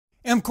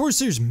And of course,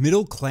 there's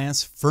middle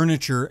class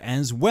furniture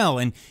as well.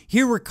 And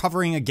here we're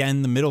covering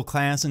again the middle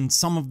class and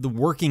some of the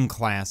working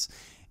class,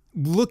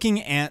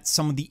 looking at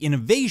some of the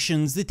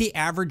innovations that the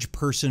average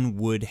person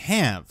would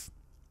have.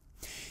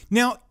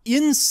 Now,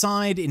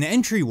 inside an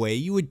entryway,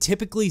 you would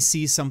typically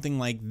see something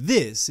like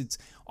this. It's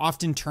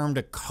often termed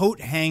a coat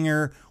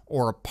hanger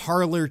or a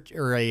parlor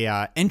or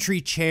a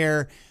entry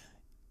chair,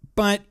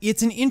 but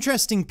it's an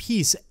interesting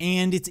piece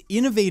and it's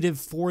innovative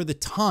for the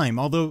time,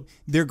 although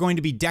they're going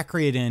to be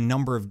decorated in a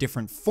number of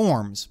different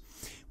forms.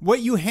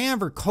 What you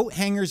have are coat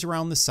hangers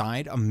around the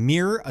side, a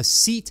mirror, a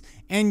seat,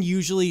 and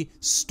usually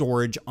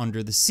storage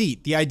under the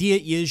seat. The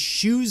idea is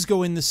shoes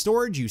go in the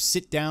storage, you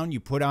sit down, you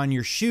put on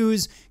your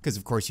shoes, because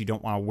of course you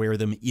don't want to wear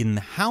them in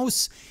the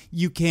house.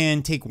 You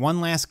can take one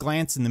last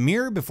glance in the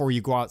mirror before you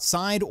go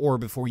outside or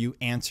before you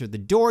answer the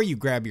door. You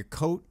grab your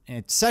coat,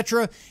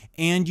 etc.,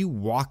 and you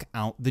walk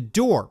out the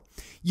door.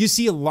 You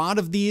see a lot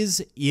of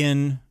these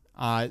in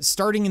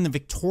starting in the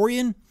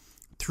Victorian.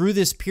 Through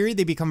this period,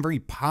 they become very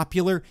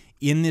popular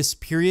in this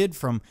period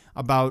from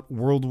about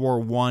World War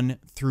I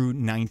through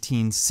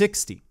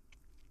 1960.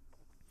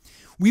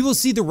 We will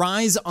see the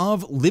rise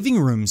of living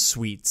room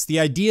suites, the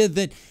idea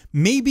that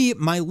maybe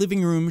my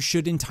living room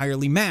should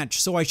entirely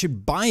match, so I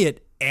should buy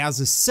it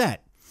as a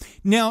set.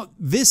 Now,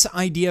 this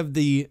idea of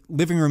the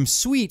living room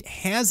suite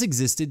has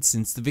existed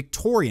since the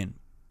Victorian.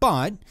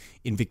 But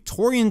in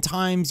Victorian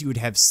times, you would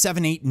have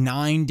 7, 8,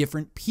 9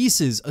 different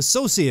pieces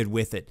associated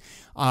with it,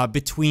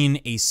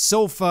 between a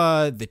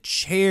sofa, the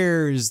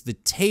chairs, the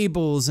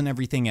tables, and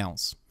everything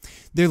else.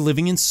 They're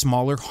living in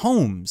smaller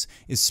homes,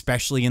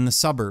 especially in the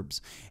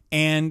suburbs.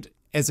 And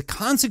as a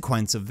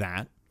consequence of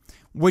that,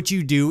 what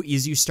you do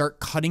is you start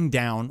cutting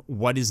down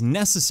what is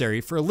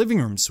necessary for a living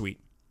room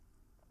suite.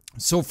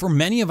 So for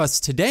many of us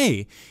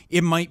today,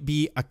 it might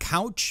be a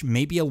couch,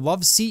 maybe a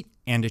love seat,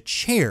 and a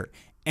chair,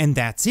 and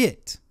that's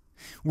it.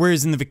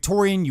 Whereas in the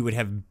Victorian, you would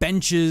have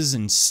benches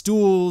and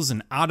stools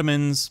and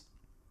ottomans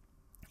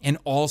and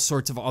all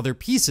sorts of other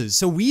pieces.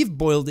 So we've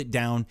boiled it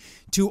down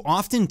to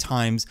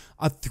oftentimes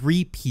a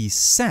 3-piece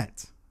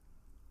set.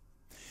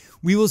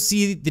 We will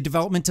see the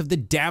development of the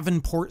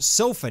Davenport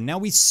sofa. Now,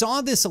 we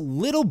saw this a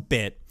little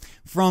bit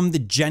from the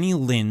Jenny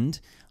Lind,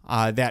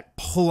 that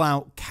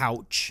pull-out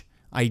couch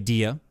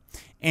idea,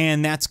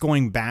 and that's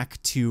going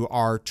back to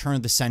our turn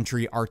of the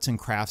century arts and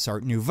crafts,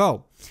 Art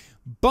Nouveau.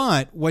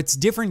 But what's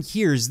different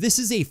here is this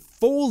is a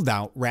fold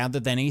out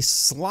rather than a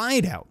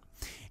slide out.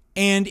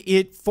 And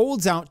it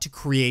folds out to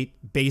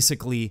create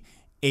basically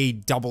a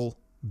double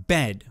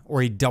bed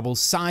or a double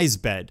size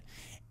bed.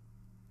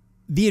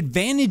 The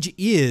advantage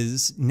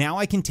is now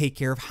I can take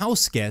care of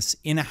house guests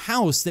in a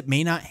house that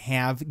may not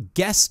have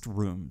guest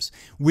rooms,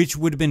 which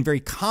would have been very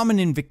common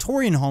in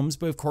Victorian homes,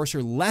 but of course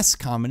are less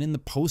common in the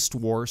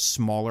post-war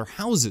smaller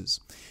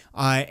houses.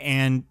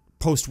 And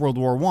post-World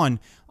War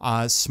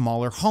I,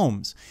 smaller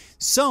homes.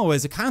 So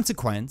as a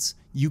consequence,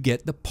 you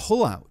get the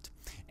pullout.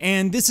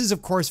 And this is,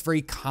 of course,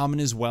 very common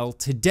as well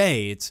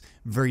today. It's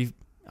very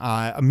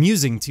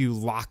amusing to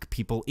lock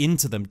people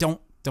into them. Don't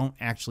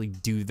actually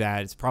do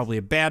that. It's probably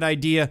a bad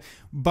idea,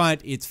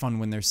 but it's fun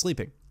when they're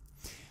sleeping.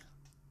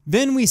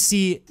 Then we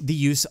see the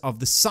use of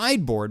the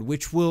sideboard,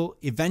 which will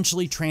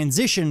eventually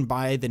transition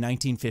by the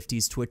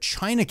 1950s to a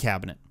china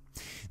cabinet.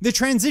 The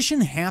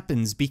transition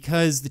happens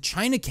because the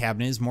china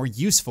cabinet is more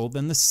useful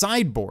than the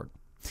sideboard.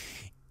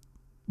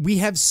 We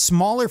have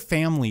smaller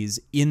families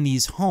in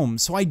these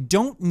homes, so I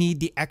don't need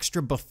the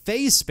extra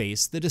buffet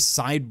space that a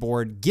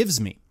sideboard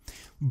gives me.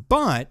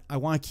 But I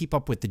want to keep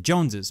up with the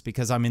Joneses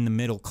because I'm in the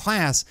middle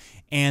class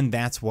and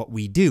that's what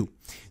we do.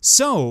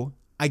 So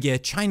I get a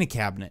china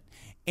cabinet.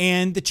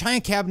 And the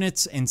china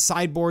cabinets and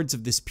sideboards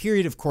of this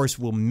period, of course,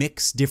 will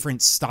mix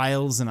different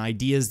styles and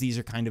ideas. These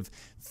are kind of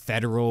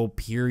federal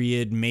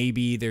period.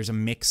 Maybe there's a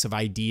mix of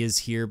ideas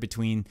here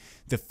between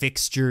the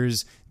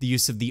fixtures, the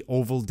use of the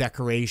oval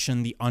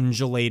decoration, the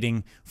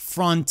undulating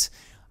front.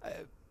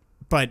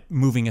 But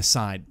moving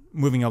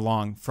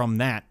along from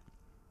that,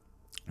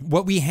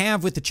 what we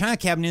have with the china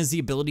cabinet is the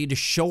ability to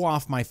show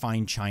off my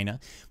fine china,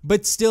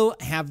 but still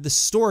have the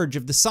storage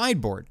of the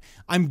sideboard.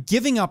 I'm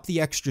giving up the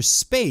extra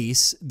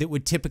space that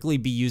would typically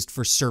be used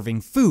for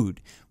serving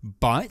food.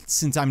 But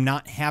since I'm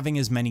not having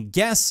as many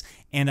guests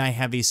and I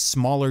have a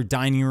smaller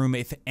dining room,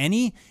 if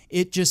any,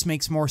 it just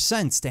makes more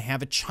sense to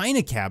have a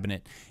china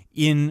cabinet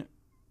in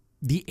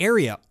the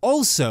area.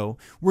 Also,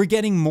 we're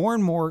getting more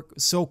and more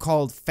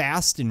so-called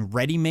fast and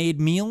ready-made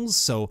meals.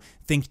 So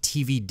think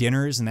TV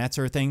dinners and that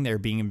sort of thing. They're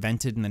being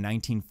invented in the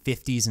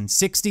 1950s and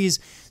 60s.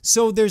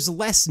 So there's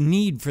less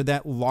need for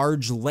that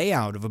large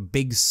layout of a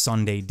big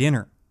Sunday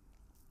dinner.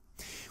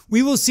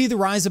 We will see the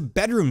rise of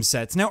bedroom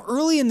sets. Now,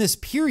 early in this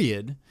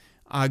period,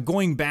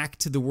 going back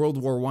to the World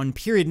War I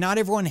period, not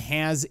everyone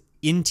has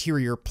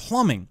interior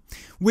plumbing,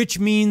 which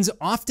means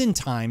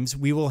oftentimes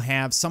we will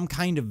have some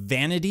kind of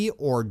vanity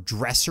or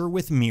dresser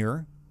with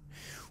mirror.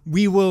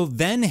 We will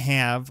then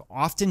have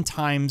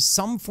oftentimes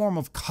some form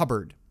of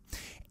cupboard.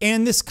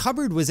 And this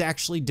cupboard was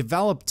actually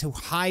developed to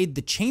hide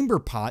the chamber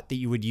pot that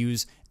you would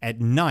use at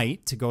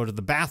night to go to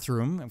the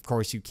bathroom. Of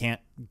course, you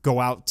can't go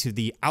out to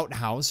the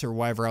outhouse or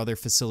whatever other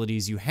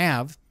facilities you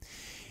have.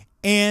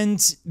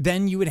 And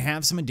then you would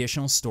have some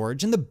additional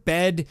storage. And the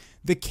bed,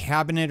 the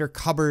cabinet or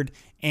cupboard,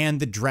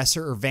 and the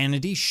dresser or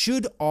vanity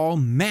should all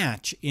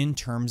match in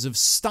terms of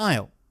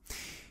style.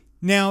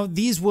 Now,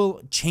 these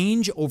will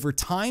change over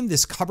time.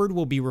 This cupboard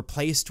will be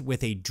replaced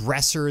with a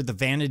dresser. The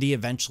vanity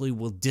eventually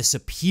will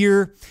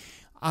disappear.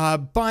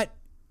 But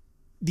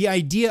the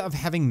idea of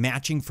having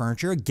matching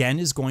furniture, again,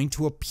 is going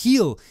to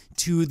appeal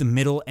to the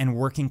middle and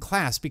working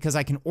class because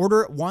I can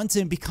order it once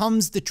and it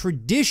becomes the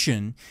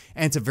tradition,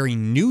 and it's a very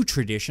new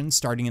tradition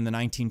starting in the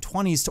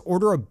 1920s, to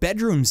order a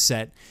bedroom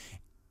set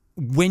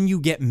when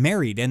you get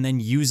married and then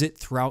use it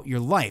throughout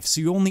your life.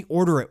 So you only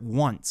order it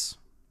once.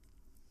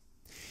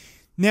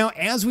 Now,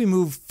 as we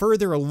move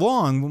further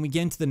along, when we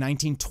get into the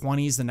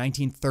 1920s, the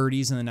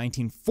 1930s, and the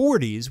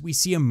 1940s, we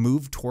see a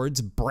move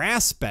towards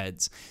brass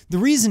beds. The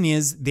reason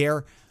is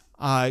they're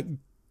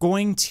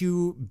going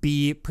to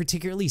be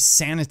particularly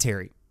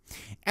sanitary.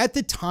 At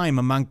the time,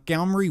 a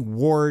Montgomery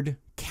Ward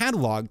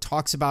catalog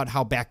talks about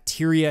how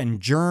bacteria and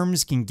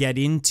germs can get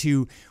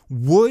into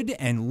wood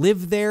and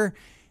live there.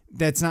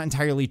 That's not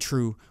entirely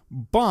true,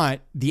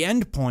 but the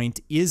end point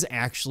is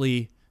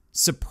actually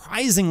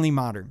surprisingly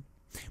modern.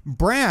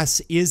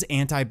 Brass is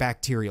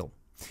antibacterial,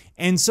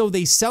 and so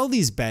they sell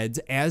these beds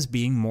as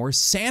being more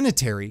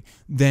sanitary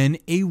than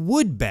a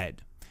wood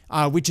bed.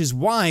 Which is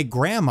why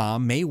grandma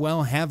may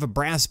well have a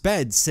brass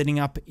bed sitting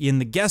up in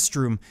the guest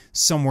room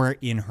somewhere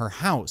in her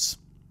house.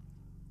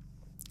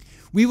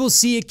 We will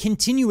see a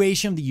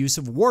continuation of the use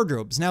of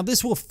wardrobes. Now,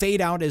 this will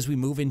fade out as we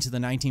move into the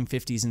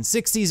 1950s and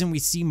 60s and we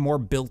see more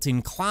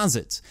built-in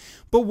closets.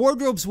 But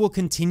wardrobes will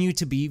continue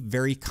to be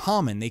very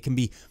common. They can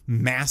be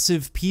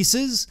massive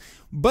pieces,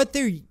 but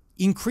they're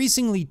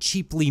increasingly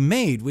cheaply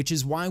made, which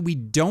is why we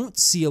don't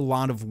see a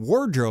lot of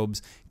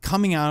wardrobes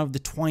coming out of the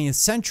 20th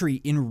century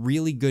in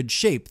really good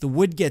shape. The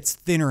wood gets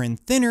thinner and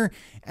thinner,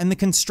 and the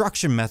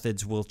construction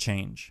methods will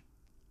change.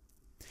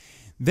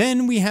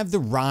 Then we have the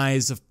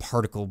rise of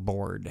particle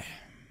board.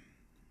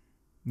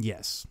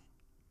 Yes,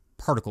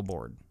 particle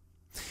board.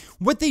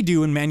 What they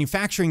do in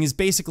manufacturing is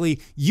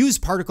basically use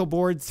particle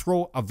board,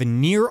 throw a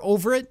veneer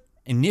over it.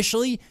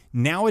 Initially,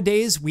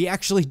 nowadays, we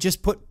actually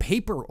just put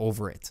paper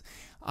over it.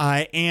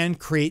 And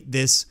create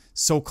this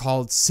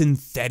so-called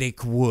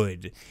synthetic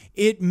wood.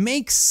 It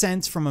makes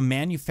sense from a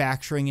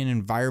manufacturing and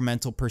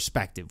environmental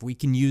perspective. We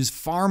can use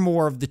far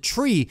more of the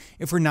tree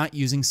if we're not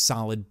using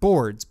solid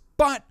boards,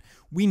 but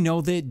we know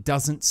that it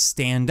doesn't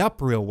stand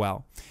up real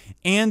well.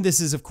 And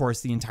this is, of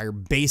course, the entire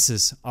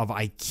basis of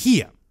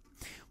IKEA.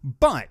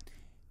 But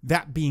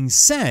that being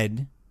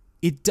said,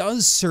 it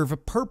does serve a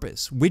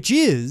purpose, which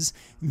is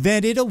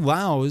that it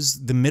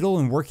allows the middle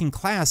and working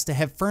class to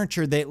have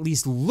furniture that at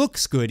least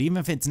looks good, even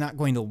if it's not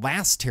going to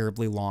last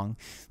terribly long,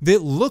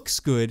 that looks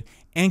good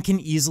and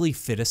can easily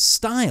fit a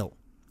style.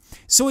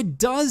 So it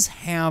does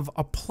have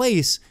a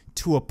place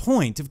to a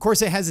point. Of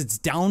course, it has its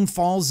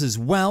downfalls as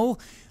well.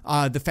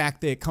 The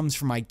fact that it comes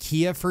from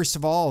IKEA, first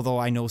of all, although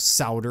I know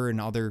Souder and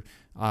other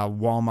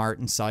Walmart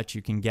and such,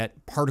 you can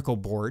get particle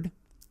board.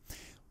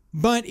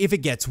 But if it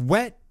gets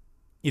wet,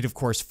 it, of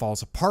course,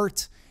 falls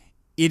apart.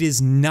 It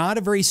is not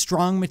a very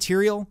strong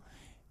material,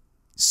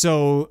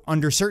 so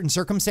under certain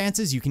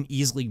circumstances, you can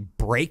easily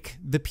break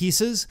the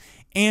pieces.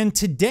 And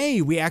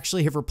today, we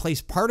actually have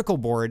replaced particle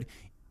board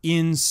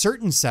in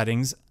certain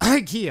settings,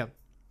 IKEA,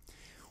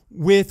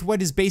 with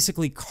what is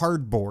basically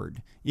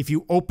cardboard. If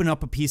you open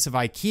up a piece of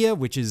IKEA,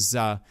 which is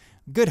a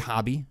good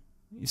hobby,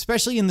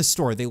 especially in the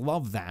store, they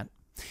love that,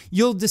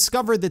 you'll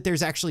discover that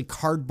there's actually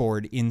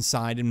cardboard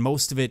inside, and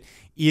most of it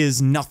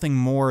is nothing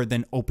more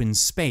than open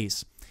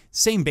space.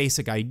 Same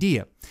basic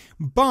idea.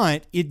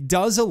 But it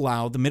does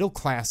allow the middle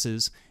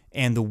classes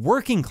and the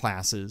working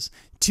classes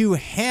to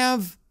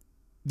have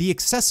the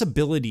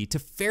accessibility to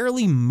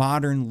fairly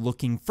modern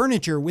looking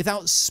furniture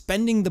without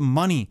spending the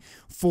money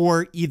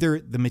for either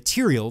the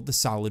material, the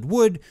solid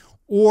wood,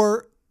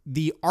 or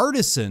the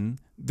artisan,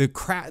 the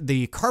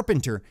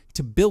carpenter,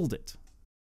 to build it.